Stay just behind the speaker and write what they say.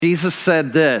Jesus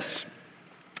said this,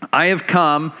 I have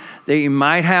come that you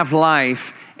might have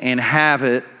life and have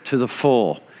it to the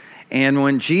full. And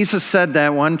when Jesus said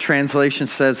that, one translation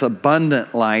says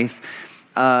abundant life,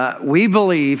 we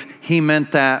believe he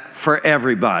meant that for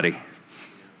everybody.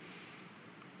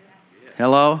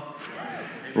 Hello?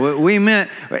 We meant,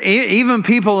 even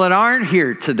people that aren't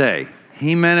here today,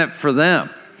 he meant it for them.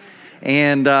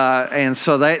 And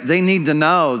so they need to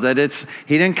know that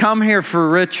he didn't come here for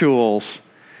rituals.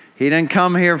 He didn't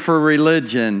come here for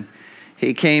religion.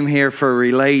 He came here for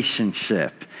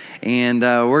relationship. And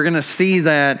we're going to see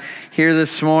that here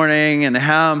this morning and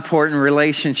how important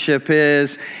relationship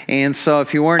is. And so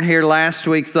if you weren't here last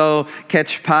week, though,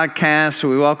 catch podcasts.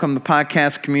 We welcome the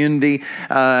podcast community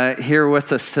here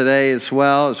with us today as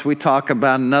well as we talk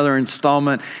about another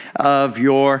installment of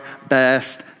Your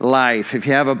Best Life. If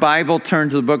you have a Bible, turn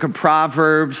to the book of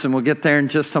Proverbs, and we'll get there in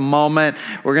just a moment.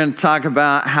 We're going to talk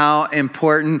about how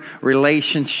important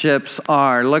relationships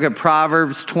are. Look at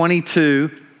Proverbs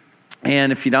 22.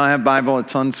 And if you don't have a Bible,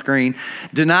 it's on the screen.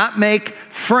 Do not make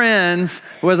friends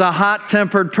with a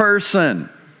hot-tempered person.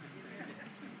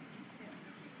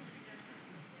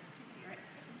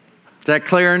 Is that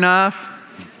clear enough?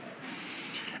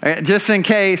 Just in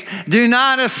case, do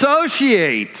not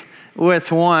associate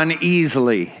with one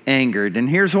easily angered. And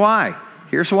here's why.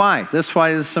 This is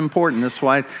why it's important. This is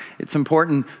why it's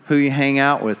important who you hang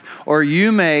out with. Or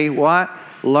you may, what?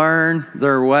 Learn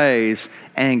their ways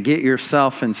and get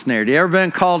yourself ensnared. You ever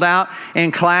been called out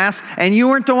in class and you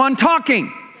weren't the one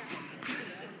talking?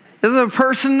 There's a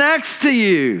person next to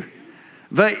you,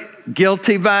 but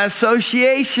guilty by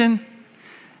association.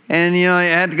 And you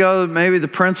had to go to maybe the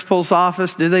principal's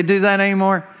office. Do they do that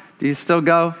anymore? Do you still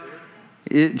go?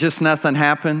 Just nothing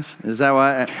happens? Is that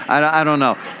why? I don't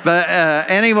know. But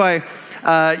anyway,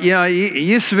 it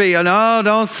used to be, no,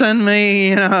 don't send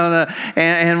me,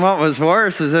 and what was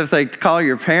worse is if they call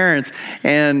your parents,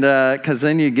 and because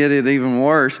then you get it even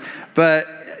worse. But,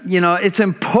 it's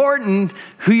important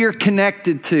who you're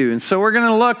connected to. And so we're going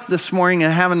to look this morning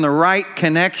at having the right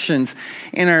connections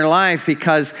in our life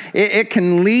because it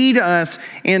can lead us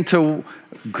into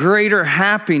greater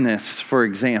happiness, for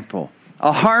example.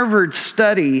 A Harvard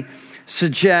study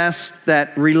suggests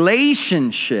that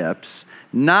relationships,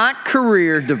 not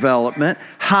career development,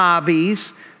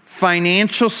 hobbies,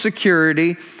 financial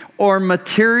security, or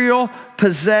material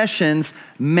possessions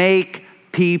make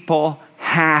people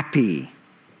happy.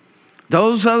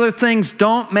 Those other things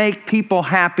don't make people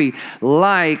happy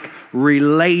like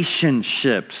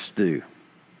relationships do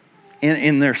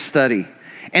in their study.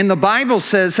 And the Bible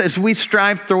says as we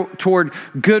strive toward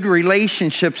good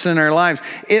relationships in our lives,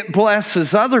 it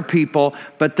blesses other people,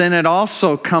 but then it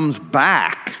also comes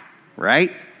back,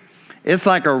 right? It's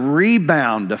like a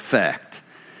rebound effect.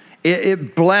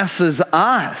 It blesses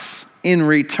us in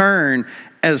return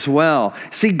as well.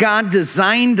 See, God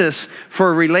designed us for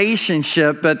a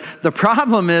relationship, but the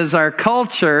problem is our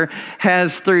culture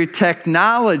has, through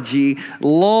technology,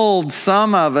 lulled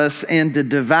some of us into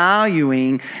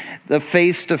devaluing the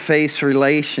face-to-face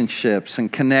relationships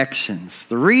and connections.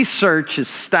 The research is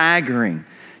staggering.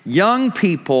 Young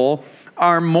people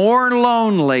are more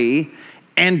lonely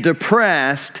and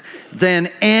depressed than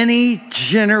any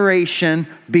generation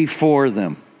before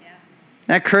them. Isn't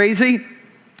that crazy?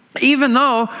 Even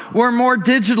though we're more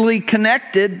digitally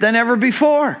connected than ever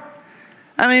before.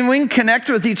 I mean, we can connect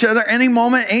with each other any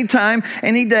moment, any time,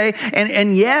 any day,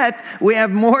 and yet we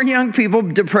have more young people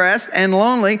depressed and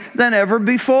lonely than ever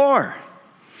before.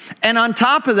 And on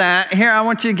top of that, here, I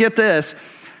want you to get this.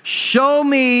 Show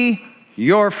me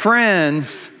your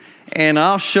friends, and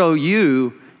I'll show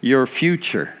you your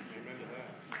future.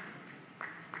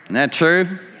 Isn't that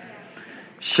true?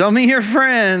 Show me your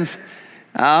friends,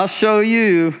 I'll show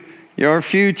you your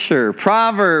future.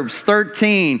 Proverbs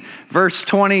 13, verse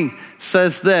 20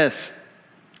 says this,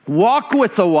 walk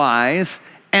with the wise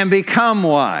and become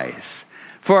wise,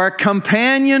 for a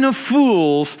companion of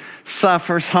fools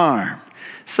suffers harm.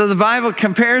 So the Bible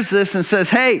compares this and says,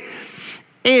 hey,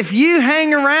 if you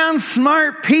hang around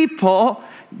smart people,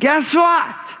 guess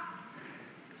what?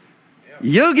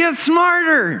 You'll get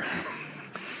smarter.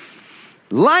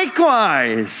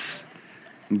 Likewise,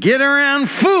 get around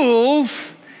fools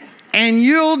and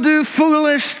you'll do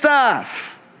foolish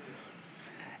stuff.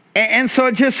 And so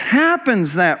it just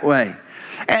happens that way.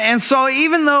 And so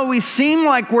even though we seem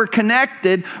like we're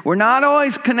connected, we're not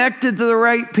always connected to the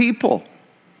right people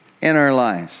in our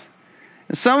lives.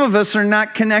 And some of us are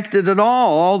not connected at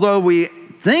all, although we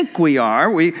think we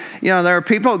are. There are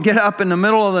people who get up in the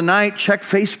middle of the night, check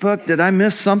Facebook, did I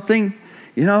miss something?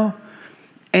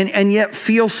 And yet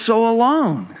feel so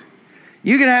alone.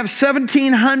 You can have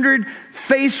 1,700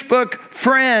 Facebook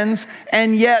friends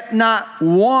and yet not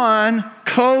one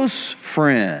close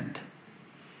friend.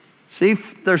 See,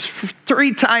 there's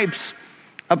three types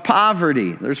of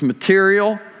poverty. There's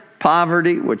material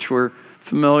poverty, which we're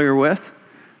familiar with.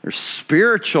 There's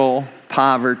spiritual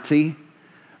poverty,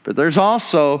 but there's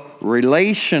also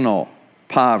relational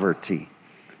poverty,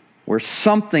 where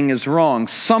something is wrong,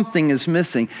 something is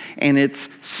missing, and it's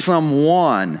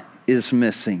someone is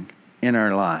missing in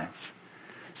our lives.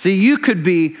 See, you could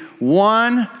be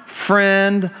one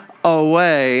friend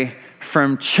away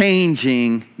from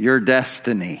changing your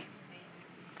destiny.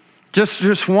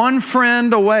 Just one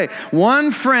friend away.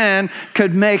 One friend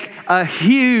could make a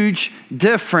huge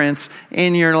difference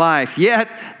in your life. Yet,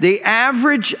 the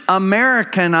average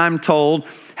American, I'm told,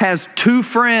 has 2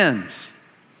 friends.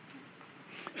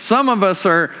 Some of us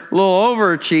are a little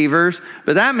overachievers,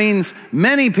 but that means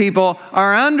many people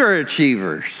are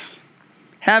underachievers,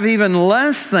 have even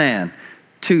less than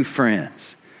 2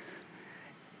 friends.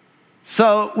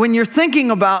 So when you're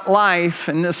thinking about life,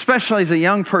 and especially as a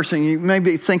young person, you may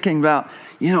be thinking about,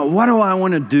 what do I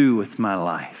want to do with my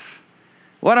life?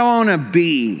 What do I want to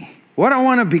be? What do I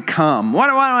want to become? What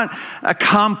do I want to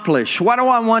accomplish? What do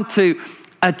I want to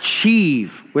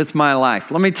achieve with my life?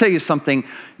 Let me tell you something.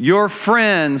 Your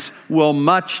friends will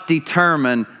much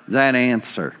determine that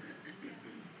answer.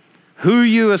 Who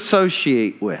you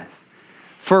associate with.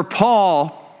 For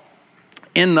Paul,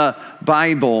 in the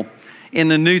Bible, in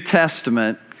the New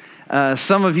Testament,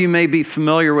 some of you may be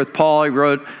familiar with Paul. He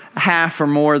wrote half or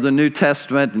more of the New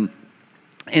Testament.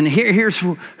 And here's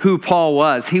who Paul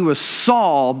was. He was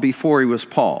Saul before he was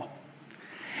Paul.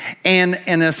 And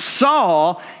as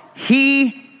Saul, he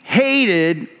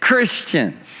hated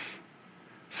Christians.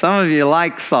 Some of you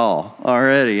like Saul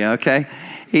already, okay?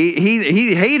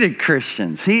 He hated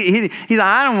Christians. He's like,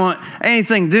 I don't want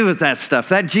anything to do with that stuff.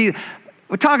 That Jesus,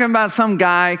 we're talking about some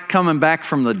guy coming back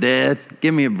from the dead.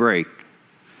 Give me a break.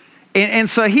 And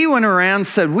so he went around and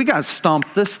said, we got to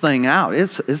stomp this thing out.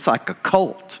 It's like a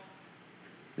cult.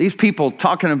 These people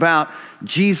talking about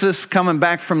Jesus coming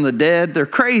back from the dead, they're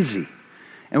crazy.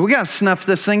 And we got to snuff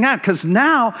this thing out, because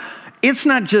now it's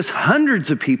not just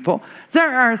hundreds of people.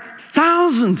 There are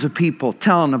thousands of people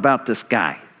telling about this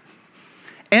guy.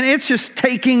 And it's just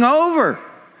taking over.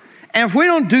 And if we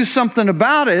don't do something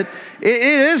about it, it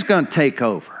is going to take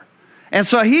over. And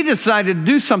so he decided to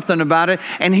do something about it,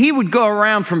 and he would go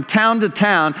around from town to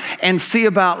town and see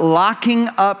about locking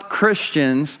up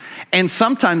Christians and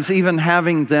sometimes even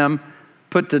having them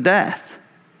put to death.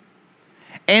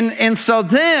 And so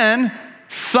then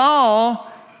Saul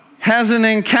has an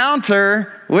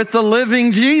encounter with the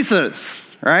living Jesus,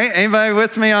 right? Anybody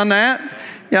with me on that?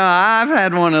 Yeah, I've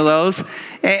had one of those.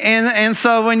 And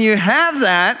so when you have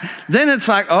that, then it's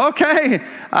like, okay,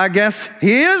 I guess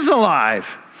he is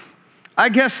alive. I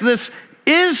guess this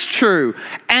is true.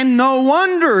 And no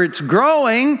wonder it's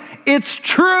growing. It's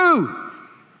true.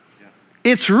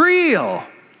 It's real.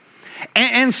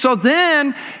 And so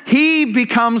then he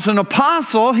becomes an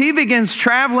apostle. He begins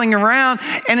traveling around,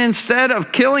 and instead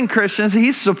of killing Christians,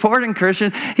 he's supporting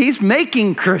Christians. He's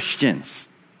making Christians.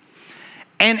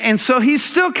 And so he's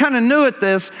still kind of new at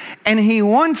this, and he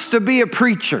wants to be a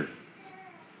preacher.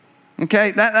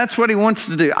 Okay, that's what he wants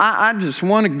to do. I just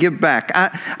want to give back.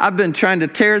 I've been trying to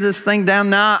tear this thing down.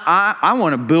 Now I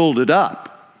want to build it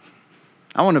up.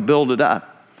 I want to build it up.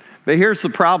 But here's the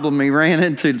problem he ran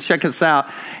into. Check us out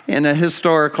in a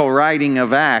historical writing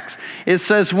of Acts. It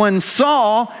says, when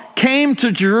Saul came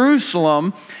to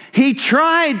Jerusalem, he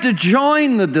tried to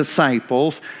join the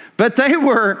disciples, but they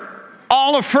were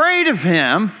all afraid of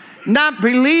him, not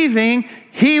believing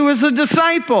he was a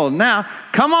disciple. Now,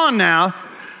 come on now.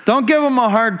 Don't give them a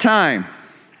hard time.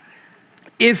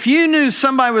 If you knew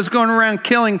somebody was going around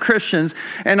killing Christians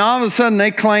and all of a sudden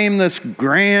they claim this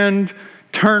grand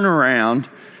turnaround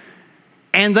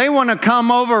and they want to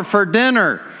come over for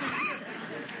dinner,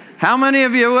 how many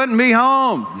of you wouldn't be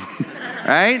home?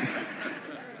 Right?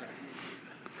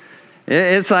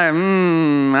 It's like,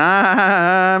 I'm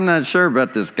not sure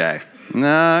about this guy.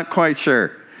 Not quite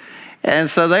sure. And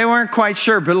so they weren't quite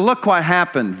sure. But look what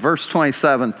happened. Verse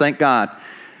 27, thank God.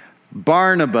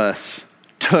 Barnabas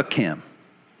took him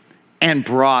and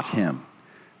brought him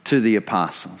to the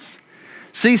apostles.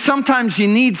 See, sometimes you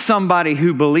need somebody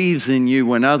who believes in you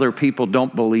when other people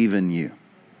don't believe in you.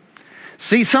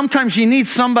 See, sometimes you need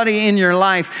somebody in your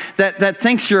life that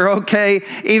thinks you're okay,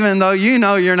 even though you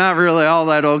know you're not really all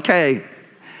that okay.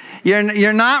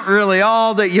 You're not really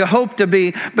all that you hope to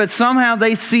be, but somehow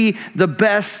they see the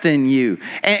best in you.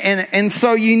 And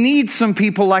so you need some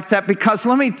people like that, because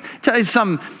let me tell you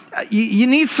something. You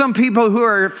need some people who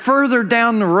are further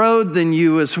down the road than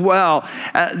you as well,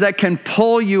 that can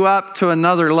pull you up to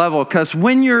another level. Because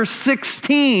when you're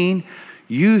 16,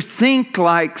 you think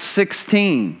like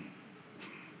 16.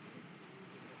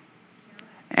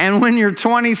 And when you're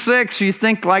 26, you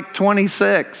think like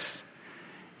 26.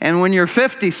 And when you're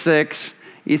 56,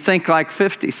 you think like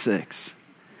 56.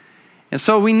 And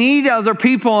so we need other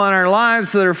people in our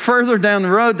lives that are further down the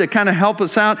road to kind of help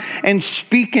us out and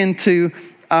speak into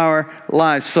our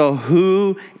lives. So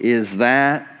who is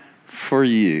that for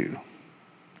you?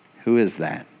 Who is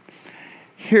that?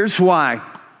 Here's why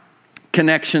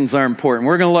connections are important.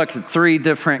 We're going to look at 3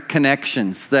 different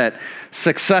connections that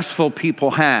successful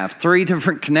people have. 3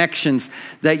 different connections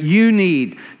that you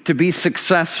need to be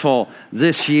successful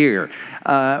this year.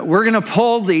 We're going to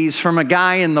pull these from a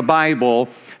guy in the Bible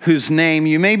whose name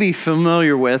you may be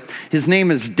familiar with. His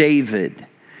name is David.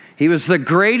 He was the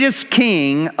greatest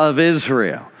king of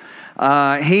Israel.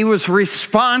 He was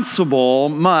responsible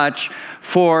much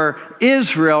for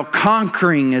Israel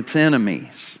conquering its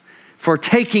enemies, for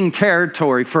taking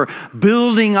territory, for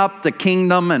building up the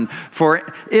kingdom, and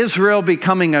for Israel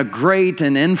becoming a great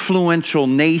and influential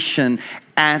nation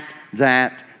at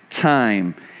that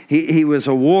time. He was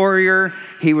a warrior.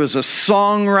 He was a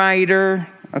songwriter.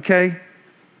 Okay?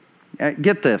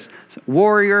 Get this.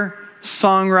 Warrior,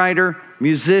 songwriter,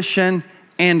 musician,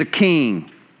 and a king.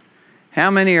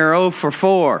 How many are 0 for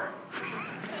 4?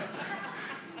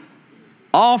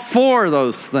 All 4 of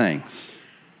those things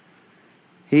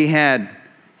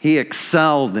he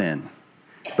excelled in.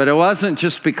 But it wasn't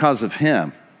just because of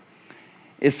him.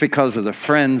 It's because of the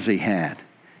friends he had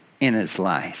in his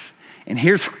life. And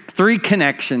here's 3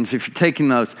 connections, if you're taking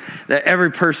notes, that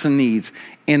every person needs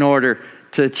in order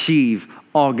to achieve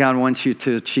all God wants you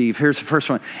to achieve. Here's the first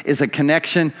one, is a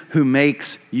connection who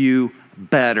makes you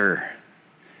better.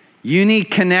 You need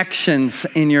connections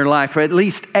in your life, or at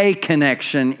least a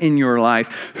connection in your life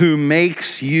who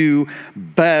makes you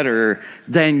better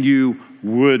than you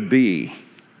would be.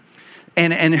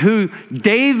 And who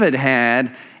David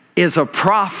had is a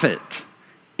prophet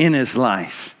in his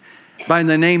life by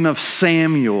the name of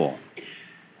Samuel.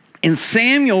 And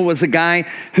Samuel was a guy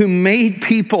who made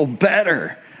people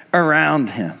better around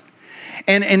him.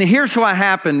 And here's what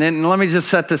happened, and let me just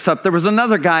set this up. There was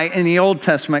another guy in the Old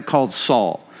Testament called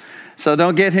Saul. So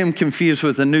don't get him confused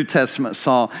with the New Testament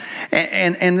Saul.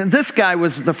 And this guy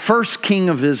was the first king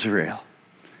of Israel.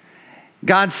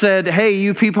 God said, hey,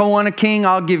 you people want a king?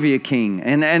 I'll give you a king.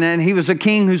 And he was a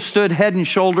king who stood head and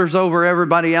shoulders over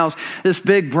everybody else, this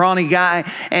big brawny guy.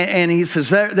 And he says,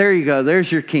 there you go,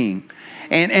 there's your king.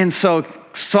 And so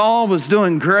Saul was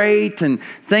doing great, and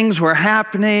things were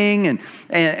happening,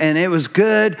 and it was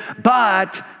good.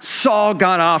 But Saul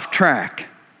got off track.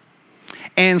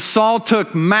 And Saul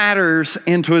took matters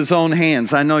into his own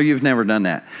hands. I know you've never done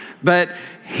that. But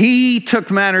he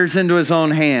took matters into his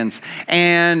own hands.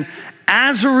 And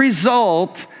as a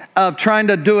result of trying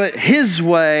to do it his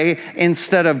way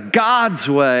instead of God's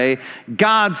way,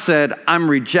 God said, I'm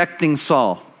rejecting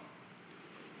Saul.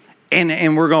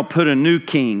 And we're going to put a new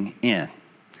king in.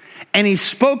 And he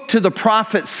spoke to the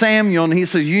prophet Samuel, and he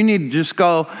says, you need to just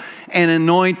go and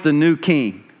anoint the new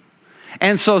king.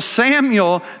 And so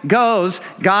Samuel goes,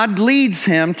 God leads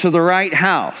him to the right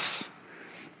house.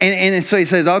 And so he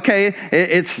says, okay,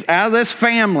 it's out of this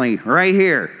family right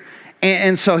here.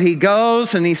 And so he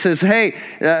goes and he says, hey,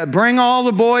 bring all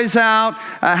the boys out,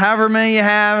 however many you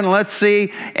have, and let's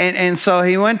see. And so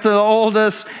he went to the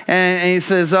oldest, and he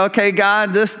says, okay,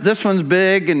 God, this one's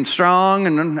big and strong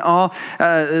and all.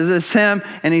 Is this him?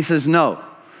 And he says, no.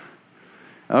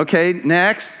 Okay,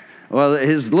 next. Well,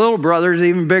 his little brother's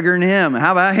even bigger than him.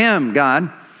 How about him, God?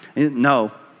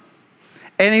 No.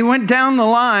 And he went down the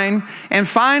line, and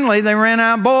finally they ran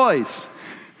out of boys.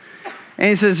 And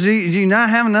he says, do you not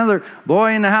have another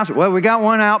boy in the house? Well, we got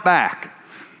one out back.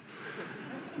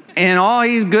 And all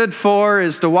he's good for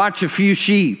is to watch a few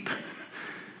sheep.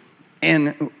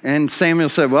 And Samuel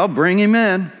said, well, bring him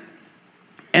in.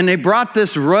 And they brought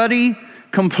this ruddy,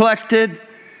 complected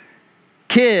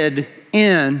kid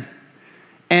in.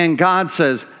 And God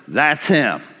says, that's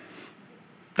him.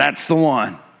 That's the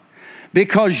one.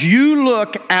 Because you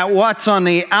look at what's on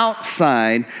the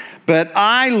outside, but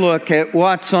I look at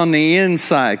what's on the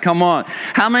inside. Come on.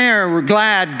 How many are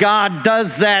glad God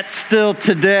does that still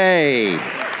today?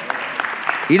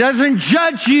 He doesn't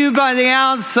judge you by the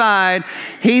outside.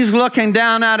 He's looking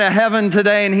down out of heaven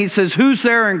today and he says, who's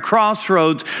there in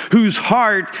Crossroads whose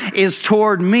heart is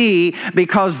toward me?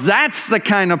 Because that's the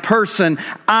kind of person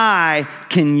I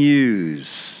can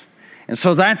use. And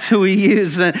so that's who he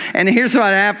used. And here's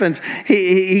what happens.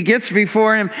 He gets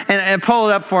before him, and pull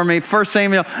it up for me. 1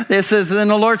 Samuel, it says, then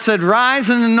the Lord said, rise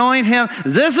and anoint him.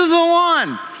 This is the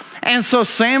one. And so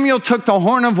Samuel took the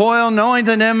horn of oil,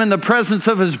 anointed him in the presence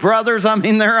of his brothers. I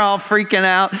mean, they're all freaking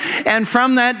out. And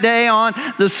from that day on,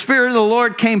 the Spirit of the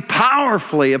Lord came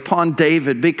powerfully upon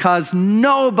David because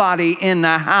nobody in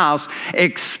the house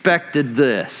expected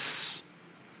this.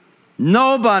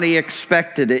 Nobody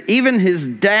expected it. Even his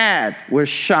dad was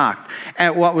shocked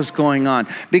at what was going on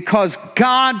because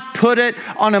God put it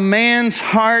on a man's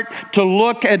heart to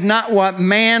look at not what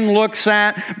man looks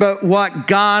at, but what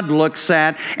God looks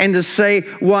at, and to say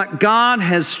what God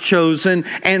has chosen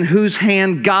and whose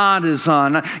hand God is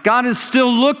on. God is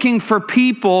still looking for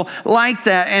people like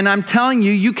that, and I'm telling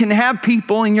you, you can have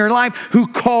people in your life who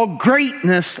call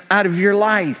greatness out of your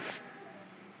life.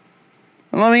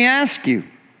 And let me ask you,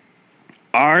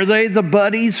 are they the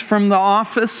buddies from the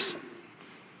office?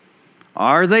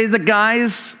 Are they the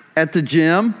guys at the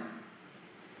gym?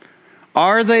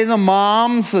 Are they the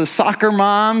moms, the soccer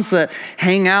moms that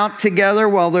hang out together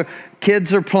while the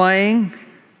kids are playing?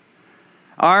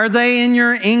 Are they in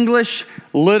your English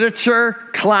literature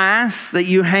class that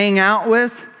you hang out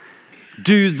with?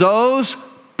 Do those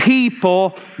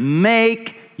people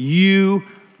make you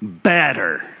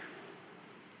better?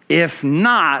 If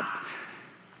not,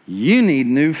 you need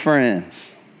new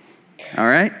friends, all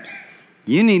right?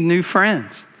 You need new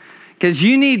friends because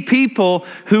you need people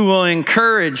who will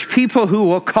encourage, people who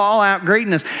will call out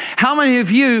greatness. How many of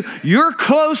you, you're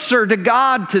closer to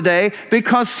God today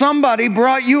because somebody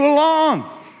brought you along?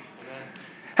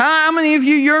 How many of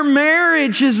you, your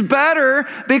marriage is better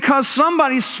because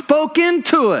somebody spoke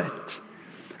into it?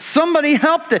 Somebody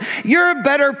helped it. You're a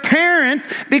better parent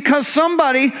because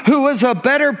somebody who was a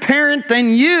better parent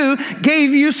than you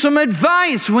gave you some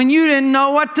advice when you didn't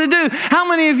know what to do. How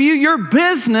many of you, your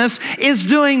business is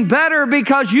doing better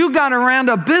because you got around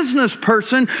a business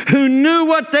person who knew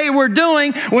what they were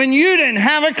doing when you didn't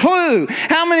have a clue?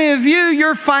 How many of you,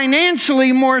 you're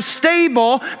financially more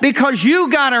stable because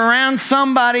you got around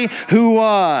somebody who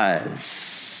was?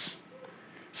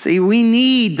 See, we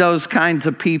need those kinds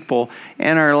of people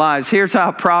in our lives. Here's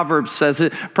how Proverbs says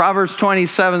it. Proverbs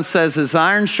 27 says, as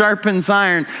iron sharpens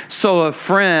iron, so a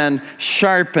friend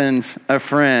sharpens a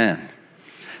friend.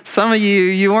 Some of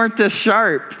you weren't this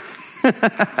sharp,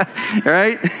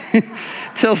 right?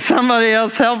 Till somebody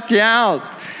else helped you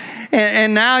out.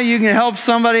 And now you can help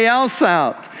somebody else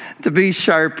out to be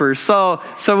sharper. So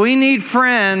we need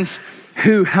friends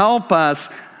who help us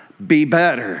be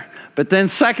better. But then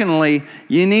secondly,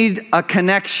 you need a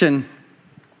connection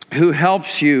who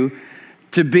helps you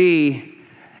to be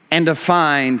and to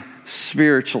find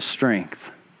spiritual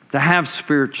strength, to have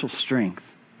spiritual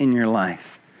strength in your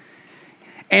life.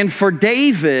 And for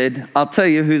David, I'll tell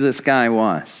you who this guy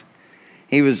was.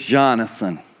 He was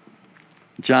Jonathan.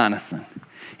 Jonathan.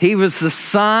 He was the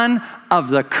son of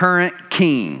the current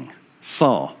king,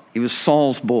 Saul. He was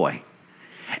Saul's boy.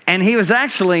 And he was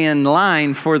actually in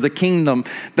line for the kingdom,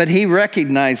 but he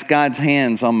recognized God's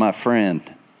hands on my friend.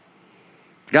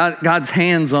 God's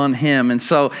hands on him. And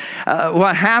so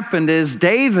what happened is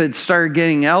David started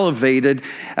getting elevated,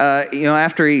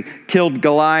 after he killed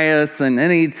Goliath and then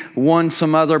he won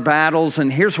some other battles.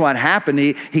 And here's what happened.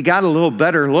 He got a little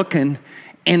better looking,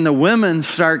 and the women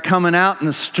started coming out in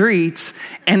the streets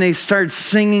and they started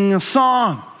singing a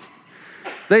song.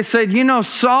 They said,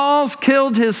 Saul's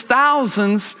killed his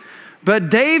thousands, but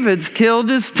David's killed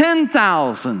his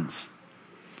 10,000s.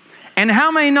 And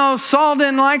how many know Saul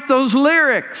didn't like those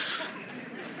lyrics?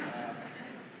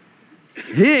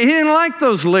 He didn't like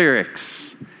those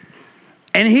lyrics.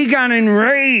 And he got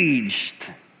enraged.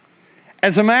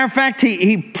 As a matter of fact,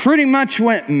 he pretty much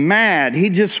went mad. He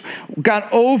just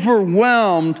got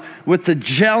overwhelmed with the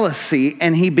jealousy,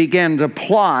 and he began to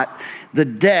plot the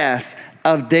death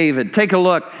of David. Take a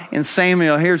look in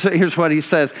Samuel. Here's what he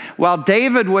says. While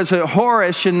David was at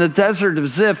Horesh in the desert of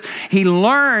Ziph, he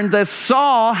learned that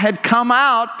Saul had come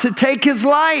out to take his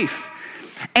life.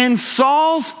 And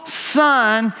Saul's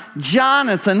son,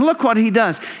 Jonathan, look what he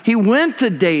does. He went to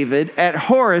David at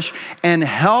Horesh and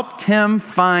helped him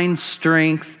find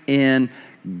strength in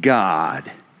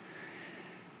God.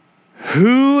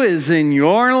 Who is in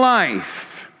your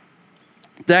life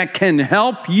that can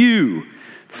help you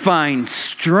find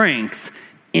strength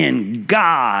in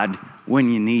God when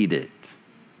you need it?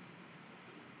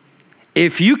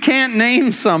 If you can't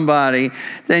name somebody,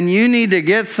 then you need to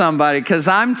get somebody, because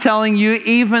I'm telling you,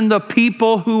 even the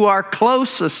people who are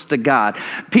closest to God,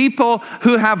 people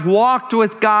who have walked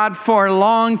with God for a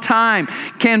long time,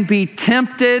 can be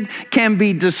tempted, can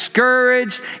be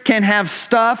discouraged, can have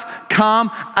stuff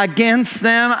come against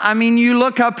them. I mean, you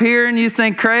look up here and you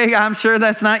think, Craig, I'm sure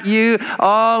that's not you.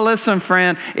 Oh, listen,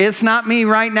 friend, it's not me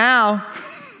right now.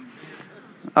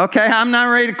 Okay, I'm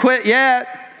not ready to quit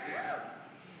yet.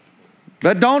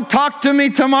 But don't talk to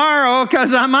me tomorrow,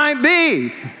 because I might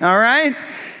be, all right?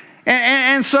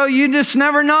 And so you just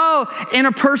never know in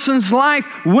a person's life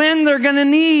when they're going to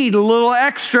need a little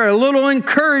extra, a little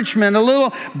encouragement, a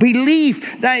little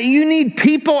belief. That you need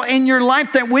people in your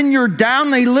life that when you're down,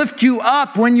 they lift you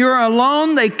up. When you're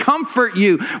alone, they comfort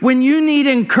you. When you need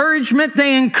encouragement,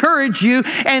 they encourage you,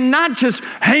 and not just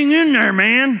hang in there,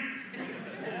 man.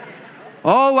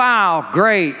 Oh, wow,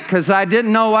 great, because I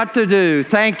didn't know what to do.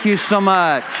 Thank you so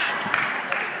much.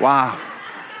 Wow.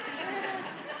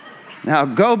 Now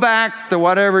go back to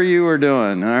whatever you were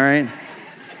doing, all right?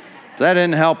 That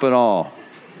didn't help at all.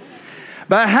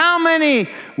 But how many,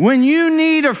 when you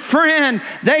need a friend,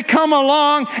 they come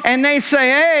along and they say,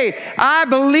 hey, I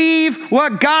believe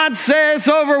what God says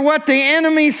over what the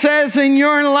enemy says in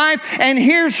your life. And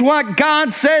here's what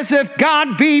God says: if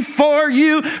God be for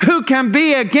you, who can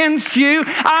be against you?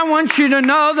 I want you to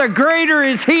know that greater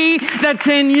is He that's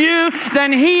in you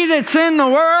than he that's in the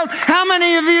world. How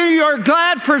many of you are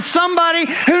glad for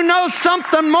somebody who knows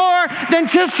something more than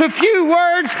just a few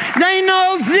words? They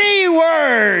know the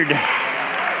Word.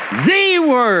 The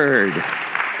Word.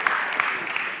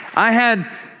 I had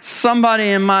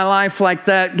somebody in my life like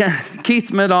that. Keith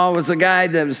Middahl was a guy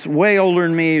that was way older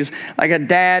than me. He was like a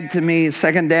dad to me,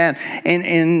 second dad.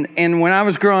 And when I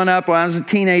was growing up, when I was a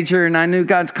teenager and I knew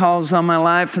God's calls on my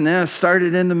life, and then I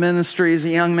started into ministry as a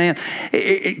young man,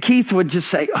 Keith would just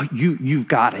say, oh, you've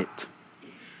got it.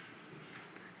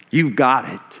 You've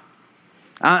got it.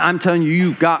 I'm telling you,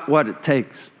 you've got what it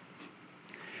takes.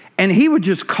 And he would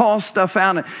just call stuff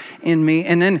out in me.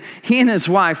 And then he and his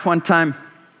wife, one time,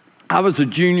 I was a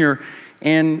junior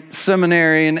in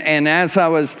seminary. And as I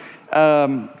was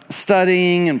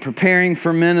studying and preparing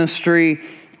for ministry,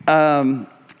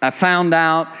 I found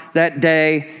out that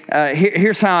day,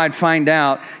 here's how I'd find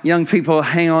out. Young people,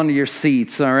 hang on to your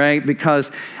seats, all right? Because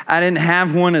I didn't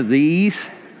have one of these.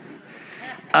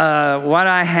 What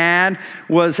I had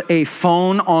was a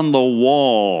phone on the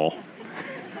wall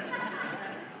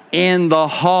in the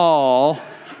hall,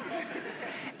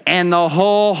 and the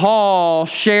whole hall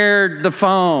shared the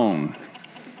phone.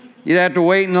 You'd have to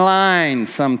wait in line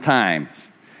sometimes.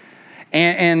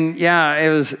 And yeah, it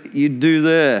was, you'd do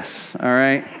this, all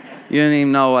right? You didn't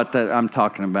even know what I'm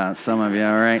talking about, some of you,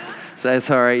 all right? So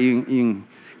that's all right, you can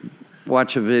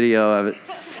watch a video of it.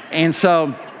 And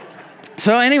so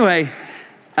anyway,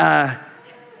 my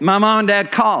mom and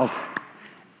dad called.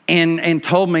 And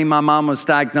told me my mom was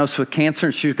diagnosed with cancer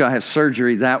and she was going to have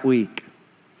surgery that week.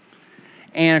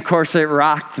 And, of course, it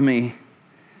rocked me.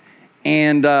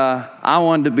 And I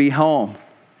wanted to be home,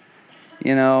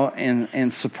 you know,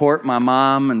 and support my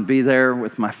mom and be there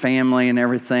with my family and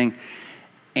everything.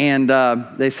 And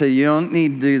they said, you don't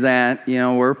need to do that. You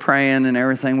know, we're praying and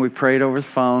everything. We prayed over the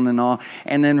phone and all.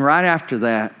 And then right after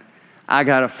that, I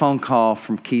got a phone call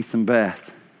from Keith and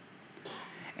Beth.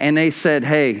 And they said,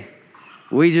 hey,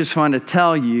 we just want to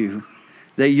tell you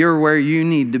that you're where you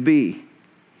need to be.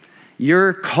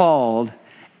 You're called,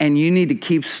 and you need to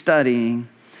keep studying,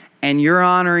 and you're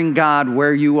honoring God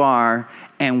where you are,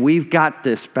 and we've got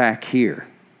this back here.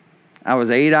 I was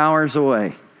 8 hours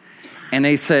away, and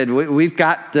they said, we've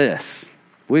got this.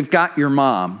 We've got your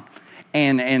mom,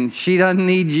 and she doesn't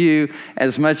need you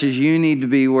as much as you need to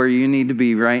be where you need to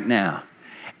be right now.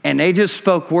 And they just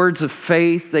spoke words of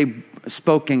faith. They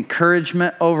spoke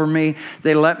encouragement over me.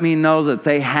 They let me know that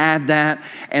they had that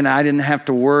and I didn't have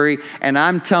to worry. And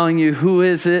I'm telling you, who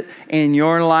is it in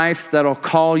your life that'll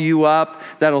call you up,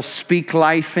 that'll speak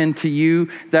life into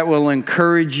you, that will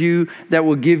encourage you, that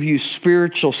will give you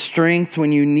spiritual strength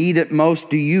when you need it most?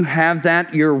 Do you have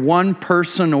that? You're one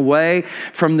person away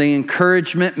from the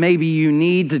encouragement maybe you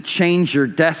need to change your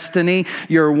destiny.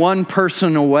 You're one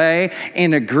person away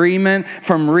in agreement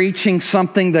from reaching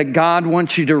something that God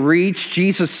wants you to reach. preached,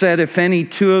 Jesus said, if any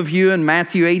two of you, in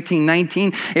Matthew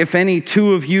 18:19, if any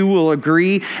two of you will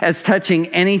agree as touching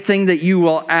anything that you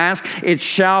will ask, it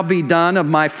shall be done of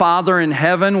my Father in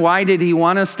heaven. Why did he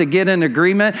want us to get in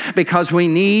agreement? Because we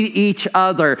need each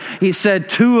other. He said,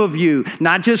 two of you,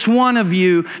 not just one of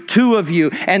you, two of you.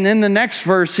 And then the next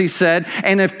verse he said,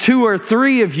 and if two or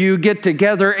three of you get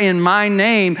together in my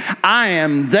name, I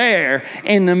am there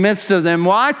in the midst of them.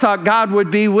 Well, I thought God would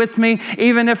be with me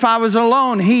even if I was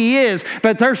alone. He is,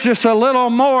 but there's just a little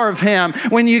more of him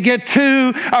when you get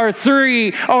 2 or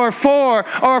 3 or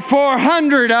 4 or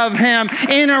 400 of him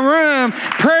in a room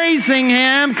praising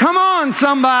him. Come on,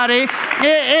 somebody.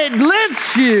 It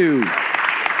lifts you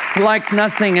like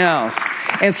nothing else.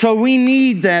 And so we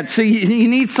need that. So you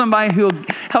need somebody who'll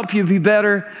help you be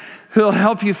better, who'll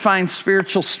help you find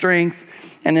spiritual strength.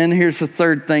 And then here's the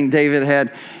third thing David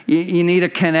had. You need a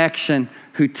connection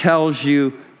who tells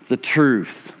you the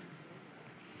truth.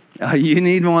 You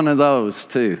need one of those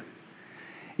too.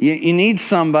 You need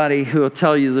somebody who will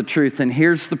tell you the truth. And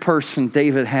here's the person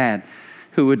David had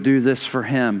who would do this for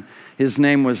him. His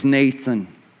name was Nathan.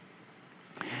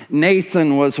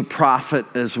 Nathan was a prophet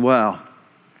as well.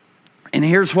 And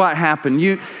here's what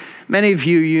happened. Many of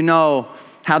you know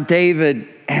how David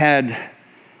had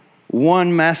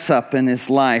one mess up in his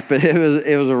life, but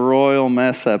it was a royal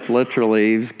mess up,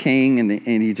 literally. He was king and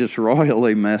he just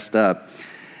royally messed up.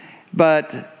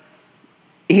 But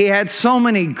he had so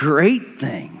many great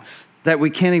things that we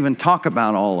can't even talk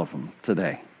about all of them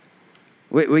today.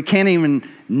 We can't even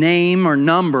name or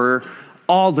number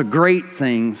all the great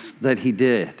things that he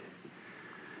did.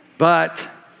 But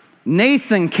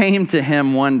Nathan came to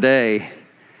him one day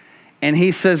and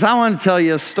he says, I want to tell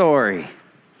you a story.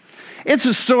 It's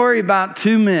a story about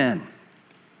two men.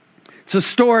 It's a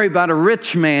story about a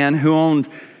rich man who owned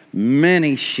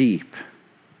many sheep.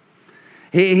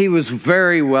 He was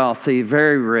very wealthy,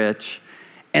 very rich.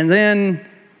 And then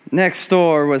next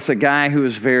door was a guy who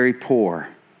was very poor.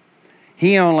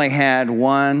 He only had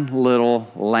one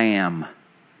little lamb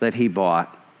that he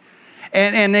bought.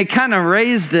 And they kind of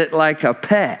raised it like a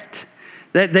pet.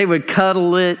 That they would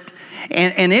cuddle it.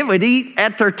 And it would eat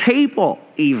at their table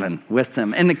even with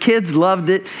them. And the kids loved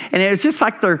it. And it was just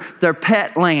like their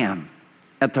pet lamb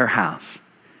at their house.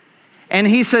 And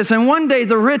he says, and one day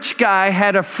the rich guy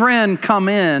had a friend come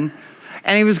in.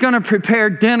 And he was going to prepare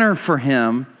dinner for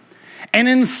him. And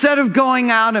instead of going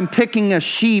out and picking a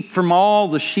sheep from all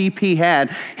the sheep he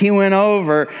had, he went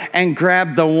over and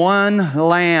grabbed the one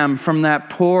lamb from that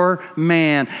poor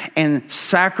man and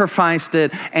sacrificed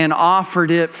it and offered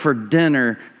it for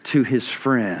dinner to his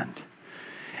friend.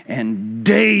 And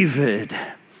David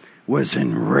was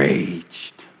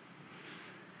enraged.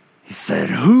 He said,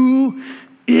 who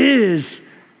is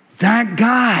that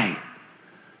guy?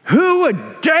 Who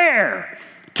would dare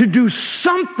to do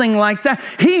something like that?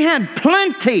 He had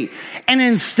plenty. And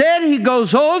instead he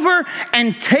goes over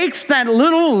and takes that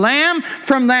little lamb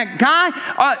from that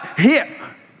guy. Here,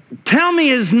 tell me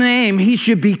his name. He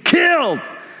should be killed.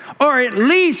 Or at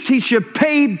least he should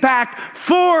pay back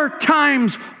 4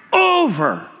 times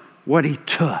over what he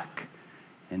took.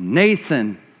 And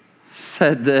Nathan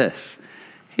said this.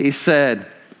 He said,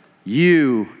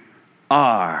 you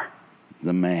are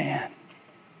the man.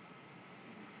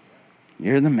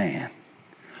 You're the man.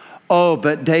 Oh,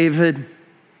 but David,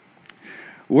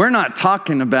 we're not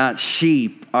talking about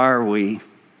sheep, are we?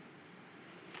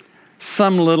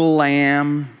 Some little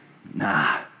lamb?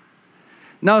 Nah.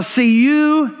 No, see,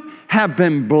 you have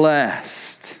been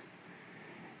blessed.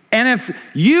 And if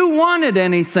you wanted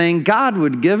anything, God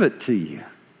would give it to you.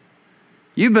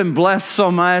 You've been blessed so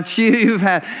much. You've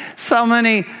had so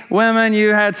many women.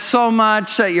 You had so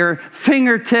much at your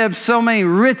fingertips, so many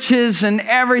riches and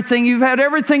everything. You've had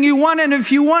everything you wanted.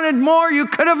 If you wanted more, you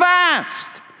could have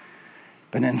asked.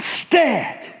 But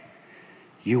instead,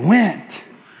 you went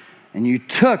and you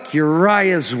took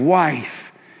Uriah's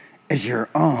wife as your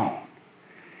own.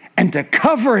 And to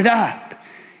cover it up,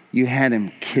 you had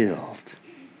him killed.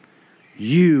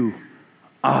 You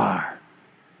are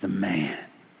the man.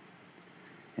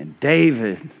 And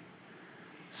David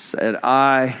said,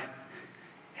 I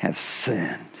have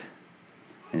sinned.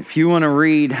 And if you want to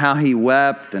read how he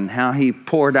wept and how he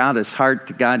poured out his heart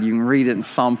to God, you can read it in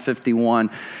Psalm 51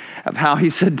 of how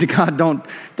he said to God,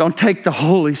 don't take the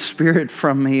Holy Spirit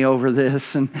from me over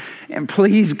this. And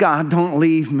please, God, don't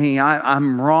leave me.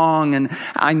 I'm wrong and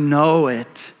I know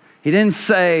it. He didn't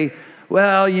say,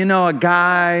 well, you know, a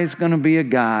guy's going to be a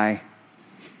guy.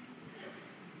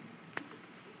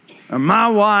 Or my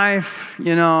wife,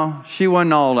 you know, she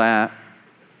wasn't all that.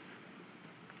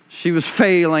 She was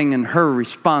failing in her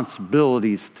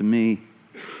responsibilities to me.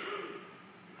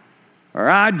 or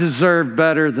I deserve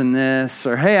better than this,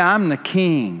 or hey, I'm the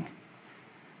king,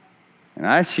 and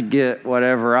I should get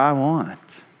whatever I want.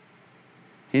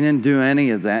 He didn't do any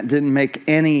of that, didn't make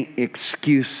any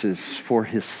excuses for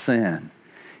his sin.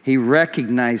 He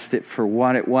recognized it for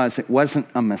what it was. It wasn't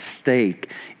a mistake,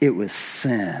 it was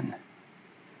sin.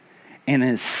 In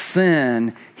his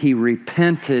sin, he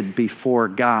repented before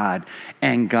God,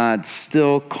 and God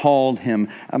still called him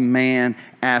a man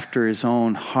after his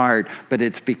own heart, but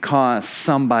it's because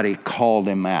somebody called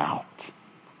him out.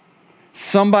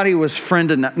 Somebody was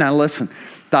friend enough. Now listen,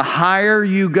 the higher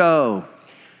you go,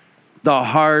 the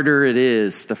harder it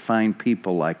is to find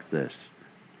people like this.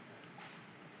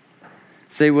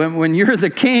 See, when you're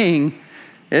the king,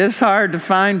 it's hard to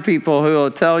find people who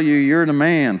will tell you you're the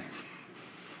man.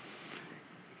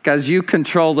 Because you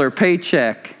control their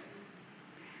paycheck.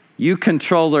 You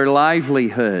control their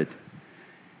livelihood.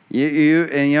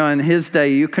 In his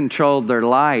day, you controlled their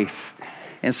life.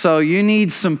 And so you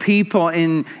need some people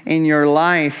in your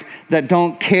life that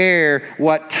don't care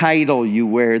what title you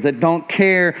wear, that don't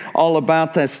care all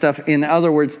about that stuff. In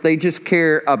other words, they just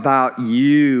care about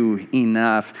you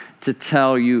enough to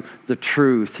tell you the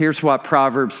truth. Here's what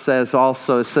Proverbs says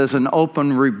also. It says, an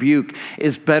open rebuke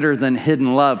is better than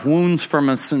hidden love. Wounds from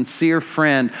a sincere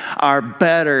friend are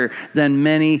better than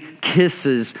many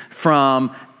kisses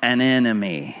from an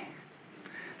enemy.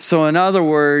 So in other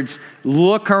words,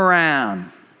 look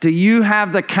around. Do you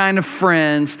have the kind of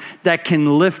friends that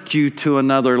can lift you to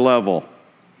another level?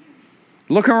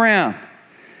 Look around.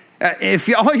 If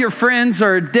all your friends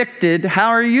are addicted, how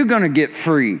are you going to get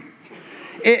free?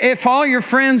 If all your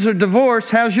friends are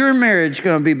divorced, how's your marriage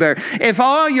going to be better? If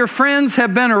all your friends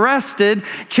have been arrested,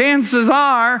 chances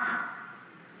are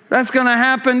that's going to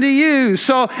happen to you.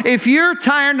 So if you're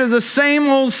tired of the same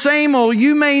old,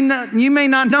 you may not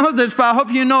know this, but I hope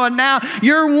you know it now.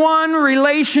 You're one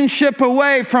relationship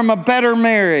away from a better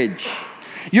marriage.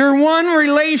 You're one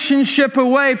relationship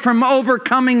away from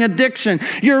overcoming addiction.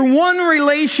 You're one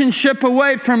relationship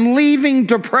away from leaving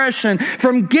depression,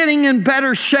 from getting in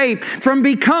better shape, from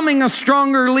becoming a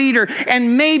stronger leader,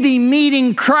 and maybe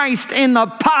meeting Christ in the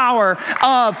power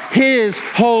of His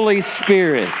Holy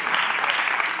Spirit.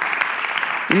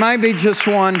 It might be just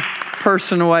one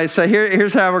person away. So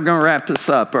here's how we're going to wrap this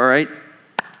up, all right?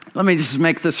 Let me just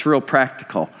make this real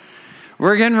practical.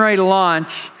 We're getting ready to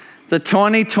launch the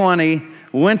 2020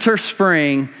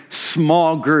 winter-spring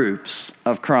small groups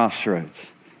of Crossroads.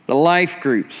 The life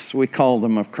groups, we call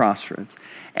them, of Crossroads.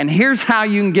 And here's how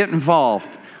you can get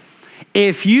involved.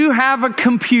 If you have a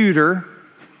computer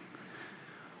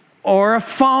or a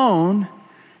phone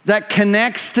that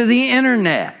connects to the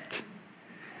internet,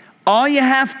 all you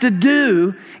have to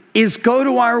do is go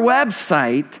to our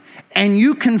website and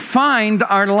you can find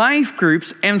our life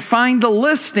groups and find a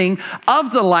listing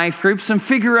of the life groups and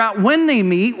figure out when they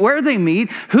meet, where they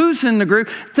meet, who's in the group,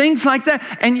 things like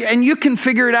that. And you can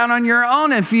figure it out on your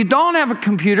own. If you don't have a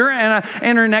computer and an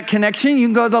internet connection, you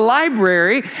can go to the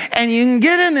library and you can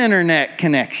get an internet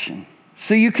connection.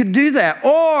 So you could do that.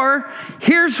 Or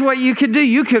here's what you could do.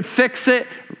 You could fix it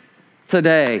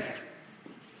today.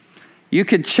 You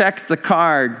could check the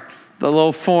card, the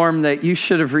little form that you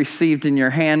should have received in your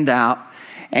handout,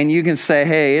 and you can say,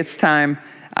 hey, it's time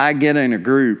I get in a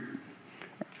group.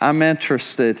 I'm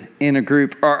interested in a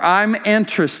group. Or I'm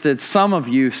interested, some of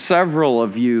you, several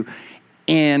of you,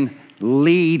 in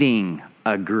leading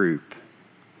a group.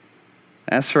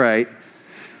 That's right.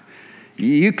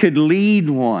 You could lead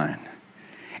one.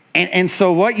 And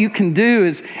so what you can do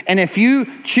is, and if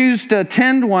you choose to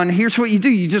attend one, here's what you do.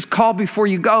 You just call before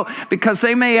you go, because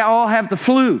they may all have the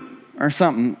flu or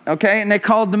something, okay? And they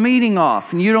called the meeting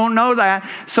off, and you don't know that.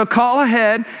 So call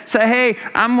ahead, say, hey,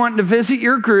 I'm wanting to visit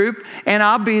your group, and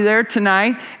I'll be there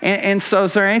tonight. And so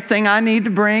is there anything I need to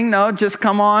bring? No, just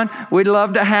come on. We'd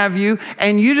love to have you.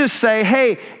 And you just say,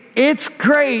 hey, it's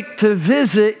great to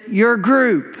visit your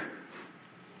group.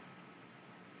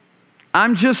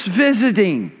 I'm just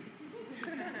visiting.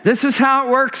 This is how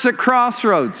it works at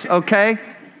Crossroads, okay?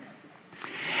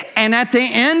 And at the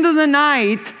end of the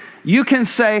night, you can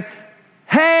say,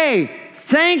 hey,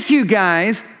 thank you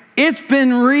guys. It's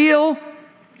been real.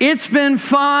 It's been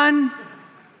fun.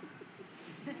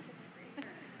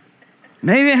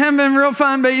 Maybe it hasn't been real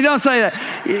fun, but you don't say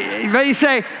that. But you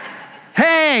say,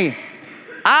 hey,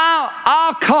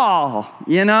 I'll call,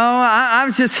 I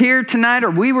was just here tonight,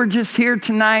 or we were just here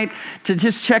tonight to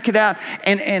just check it out.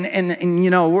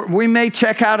 And we may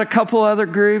check out a couple other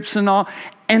groups and all,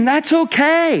 and that's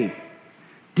okay.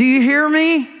 Do you hear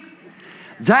me?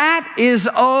 That is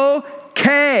okay.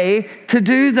 okay to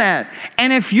do that.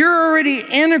 And if you're already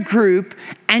in a group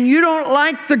and you don't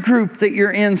like the group that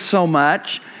you're in so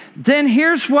much, then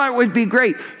here's what would be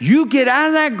great. You get out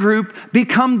of that group,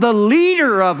 become the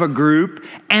leader of a group,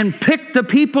 and pick the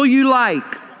people you like.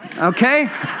 Okay?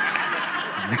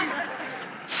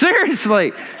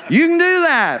 Seriously, you can do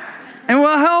that, and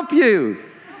we'll help you.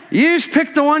 You just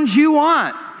pick the ones you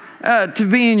want to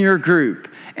be in your group,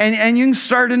 and you can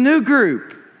start a new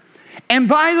group. And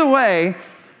by the way,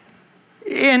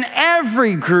 in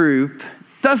every group,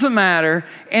 doesn't matter,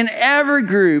 in every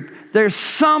group, there's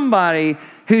somebody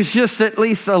who's just at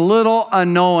least a little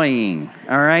annoying,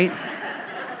 all right?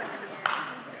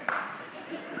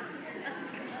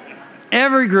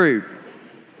 Every group.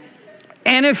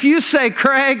 And if you say,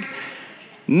 Craig,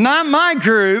 not my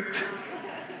group,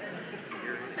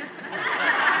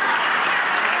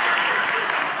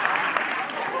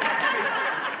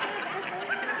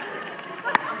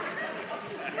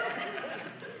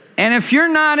 and if you're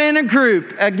not in a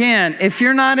group, again, if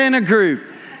you're not in a group,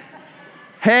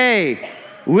 hey,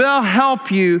 we'll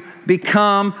help you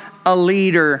become a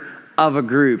leader of a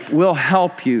group. We'll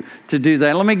help you to do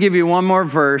that. Let me give you one more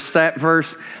verse. That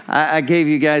verse I gave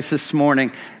you guys this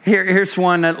morning. Here's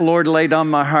one that the Lord laid on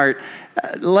my heart.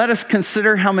 Let us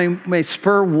consider how we may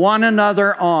spur one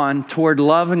another on toward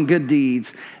love and good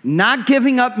deeds, not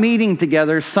giving up meeting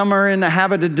together, some are in the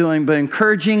habit of doing, but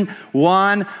encouraging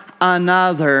one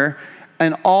another,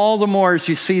 and all the more as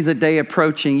you see the day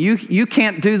approaching. You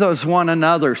can't do those one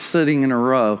another sitting in a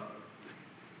row.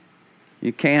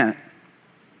 You can't.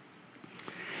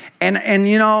 And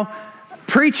you know,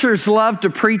 preachers love to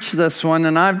preach this one,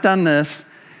 and I've done this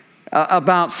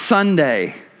about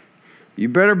Sunday. You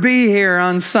better be here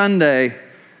on Sunday.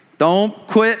 Don't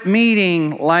quit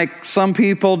meeting like some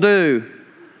people do.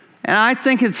 And I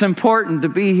think it's important to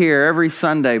be here every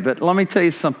Sunday, but let me tell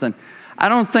you something. I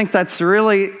don't think that's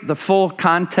really the full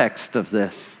context of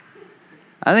this.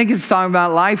 I think it's talking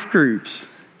about life groups.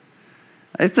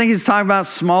 I think it's talking about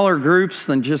smaller groups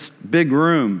than just big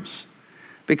rooms.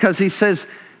 Because he says,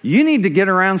 you need to get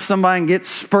around somebody and get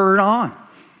spurred on.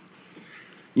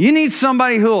 You need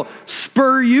somebody who will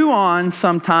spur you on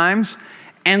sometimes,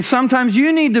 and sometimes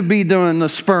you need to be doing the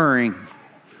spurring.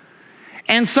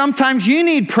 And sometimes you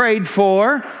need prayed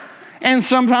for, and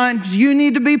sometimes you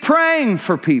need to be praying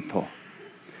for people.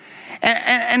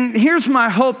 And here's my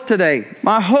hope today.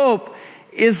 My hope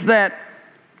is that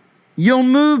you'll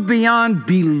move beyond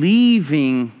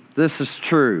believing this is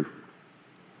true.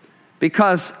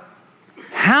 Because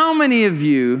how many of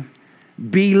you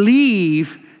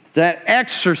believe that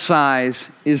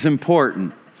exercise is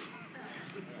important?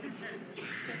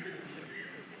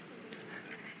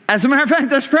 As a matter of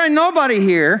fact, there's probably nobody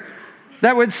here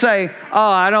that would say, oh,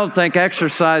 I don't think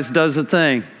exercise does a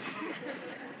thing.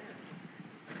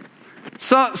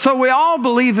 So we all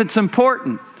believe it's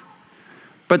important.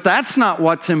 But that's not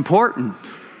what's important,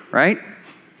 right?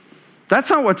 That's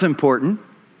not what's important.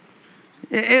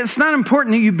 It's not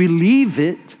important that you believe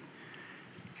it.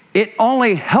 It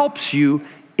only helps you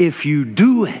if you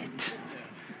do it.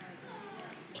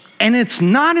 And it's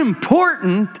not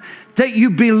important that you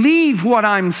believe what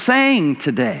I'm saying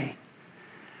today.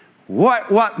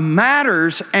 What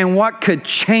matters and what could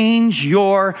change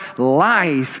your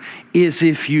life is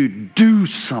if you do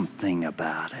something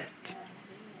about it.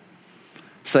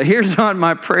 So here's what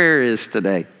my prayer is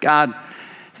today. God,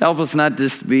 help us not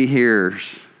just to be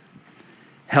hearers.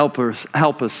 Help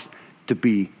us to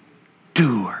be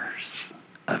doers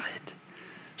of it.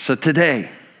 So today,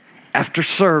 after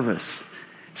service,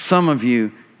 some of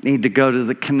you need to go to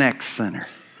the Connect Center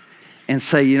and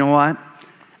say, you know what?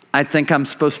 I think I'm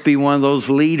supposed to be one of those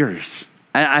leaders.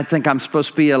 I think I'm supposed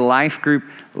to be a life group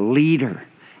leader.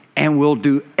 And we'll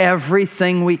do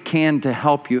everything we can to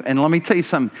help you. And let me tell you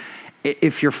something.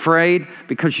 If you're afraid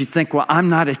because you think, well, I'm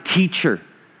not a teacher,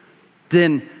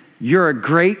 then you're a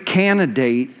great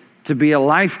candidate to be a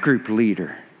life group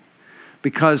leader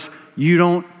because you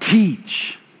don't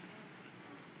teach.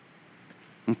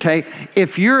 Okay?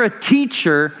 If you're a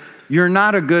teacher, you're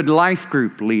not a good life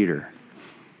group leader.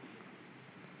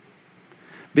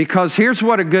 Because here's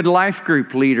what a good life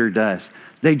group leader does.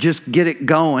 They just get it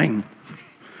going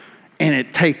and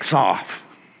it takes off.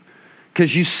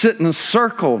 Because you sit in a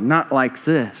circle, not like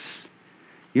this.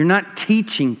 You're not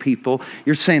teaching people.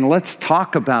 You're saying, let's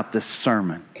talk about this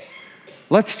sermon.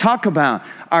 Let's talk about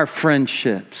our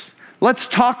friendships. Let's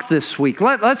talk this week.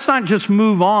 Let's not just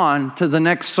move on to the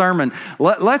next sermon.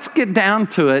 Let's get down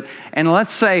to it and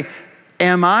let's say,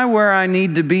 am I where I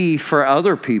need to be for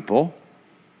other people?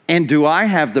 And do I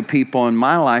have the people in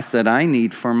my life that I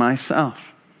need for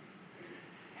myself?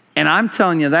 And I'm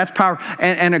telling you, that's power.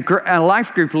 And a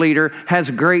life group leader has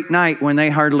a great night when they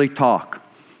hardly talk.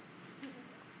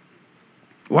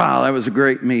 Wow, that was a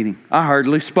great meeting. I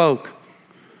hardly spoke.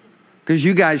 Because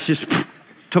you guys just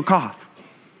took off.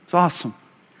 It's awesome.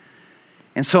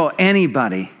 And so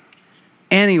anyone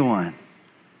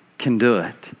can do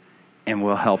it, and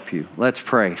we'll help you. Let's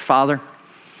pray. Father,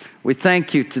 we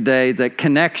thank you today that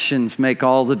connections make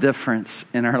all the difference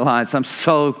in our lives. I'm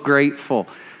so grateful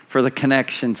for the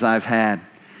connections I've had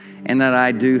and that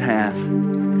I do have.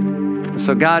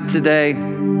 So God, today,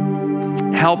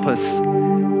 help us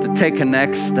to take a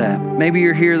next step. Maybe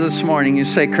you're here this morning, you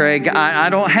say, Craig, I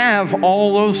don't have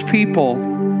all those people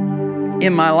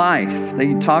in my life that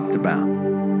you talked about.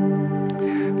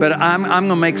 But I'm going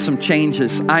to make some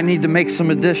changes. I need to make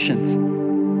some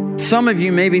additions. Some of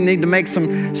you maybe need to make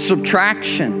some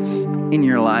subtractions in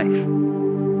your life.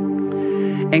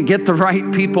 And get the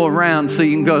right people around so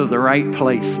you can go to the right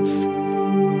places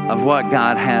of what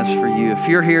God has for you. If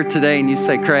you're here today and you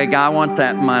say, Craig, I want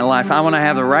that in my life. I want to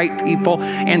have the right people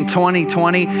in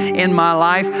 2020 in my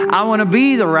life. I want to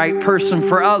be the right person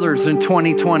for others in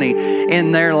 2020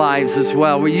 in their lives as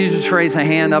well. Will you just raise a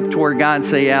hand up toward God and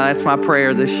say, yeah, that's my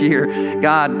prayer this year.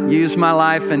 God, use my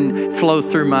life and flow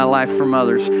through my life from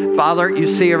others. Father, you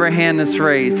see every hand that's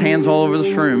raised, hands all over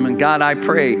this room. And God, I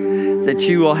pray that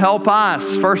you will help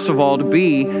us, first of all, to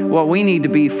be what we need to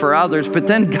be for others. But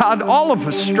then, God, all of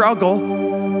us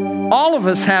struggle. All of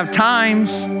us have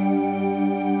times,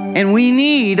 and we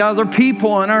need other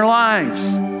people in our lives.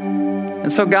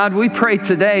 And so, God, we pray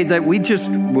today that we just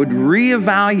would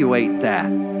reevaluate that.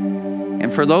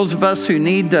 And for those of us who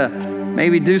need to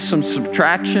maybe do some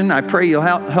subtraction, I pray you'll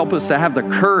help us to have the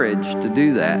courage to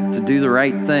do that, to do the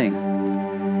right thing.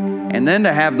 And then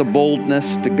to have the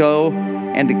boldness to go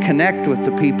and to connect with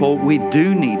the people we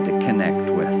do need to connect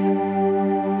with.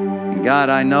 And God,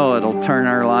 I know it'll turn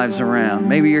our lives around.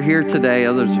 Maybe you're here today,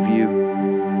 others of you,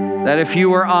 that if you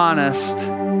were honest,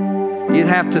 you'd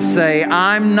have to say,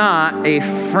 I'm not a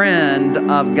friend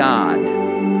of God.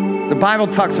 The Bible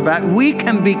talks about we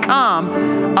can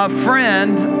become a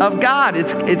friend of God.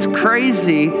 It's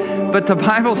crazy, but the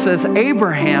Bible says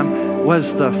Abraham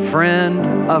was the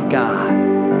friend of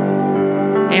God.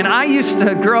 And I used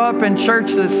to grow up in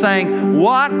church that sang,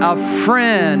 what a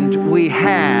friend we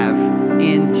have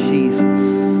in Jesus.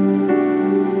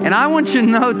 And I want you to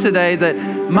know today that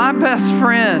my best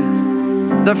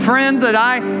friend, the friend that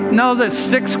I know that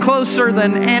sticks closer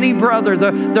than any brother,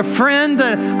 the friend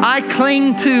that I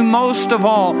cling to most of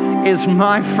all is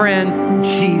my friend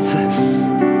Jesus.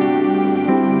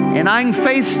 And I can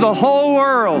face the whole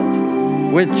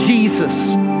world with Jesus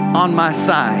on my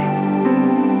side.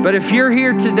 But if you're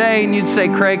here today and you'd say,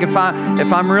 Craig, if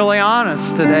I'm really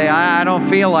honest today, I don't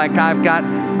feel like I've got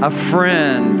a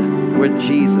friend with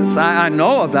Jesus. I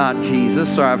know about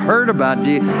Jesus, or I've heard about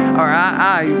Jesus, or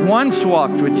I once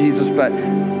walked with Jesus, but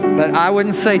I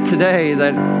wouldn't say today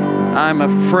that I'm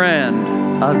a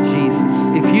friend of Jesus.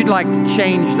 If you'd like to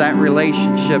change that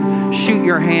relationship, shoot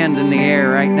your hand in the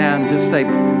air right now and just say,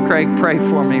 Craig, pray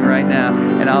for me right now,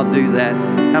 and I'll do that.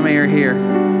 How many are here?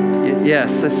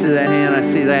 Yes, I see that hand. I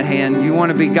see that hand. You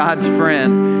want to be God's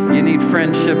friend. You need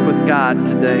friendship with God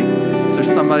today. Is there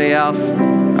somebody else?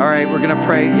 All right, we're going to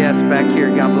pray. Yes, back here.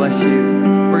 God bless you.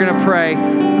 We're going to pray.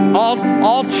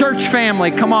 All church family,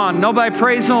 come on. Nobody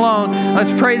prays alone.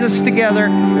 Let's pray this together.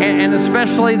 And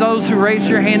especially those who raise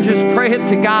your hand, just pray it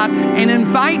to God and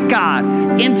invite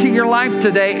God into your life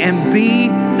today and be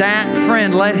that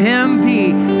friend. Let Him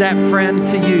be that friend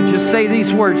to you. Just say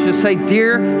these words. Just say,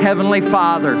 Dear Heavenly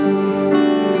Father,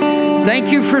 thank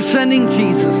you for sending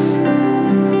Jesus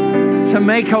to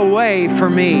make a way for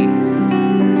me.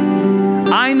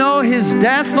 I know His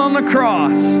death on the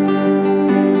cross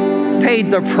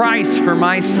paid the price for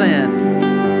my sin.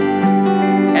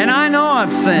 And I know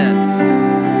I've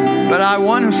sinned, but I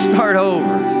want to start over.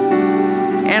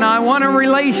 And I want a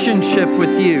relationship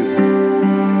with you.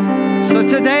 So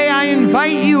today I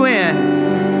invite you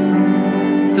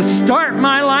in to start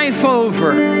my life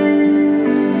over.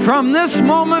 From this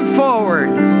moment forward,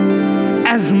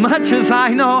 as much as I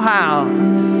know how,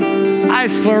 I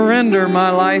surrender my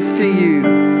life to you.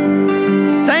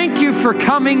 Thank you for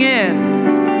coming in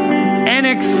and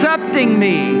accepting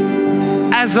me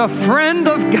as a friend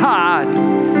of God.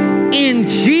 In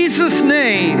Jesus'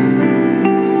 name,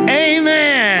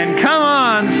 amen. Come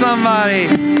on, somebody.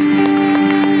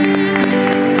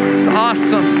 It's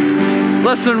awesome.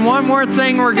 Listen, one more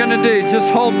thing we're going to do.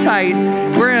 Just hold tight.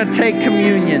 We're going to take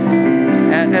communion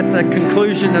at the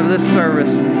conclusion of this service.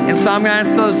 And so I'm going to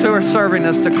ask those who are serving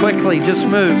us to quickly just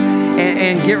move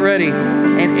and get ready.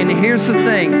 And here's the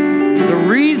thing. The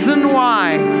reason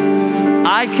why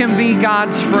I can be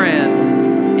God's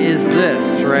friend is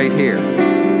this right here.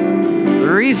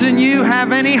 The reason you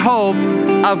have any hope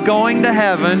of going to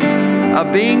heaven,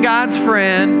 of being God's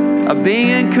friend, of being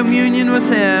in communion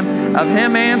with Him, of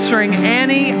Him answering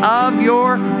any of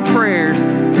your prayers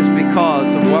is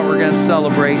because of what we're going to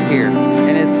celebrate here.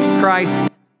 And it's Christ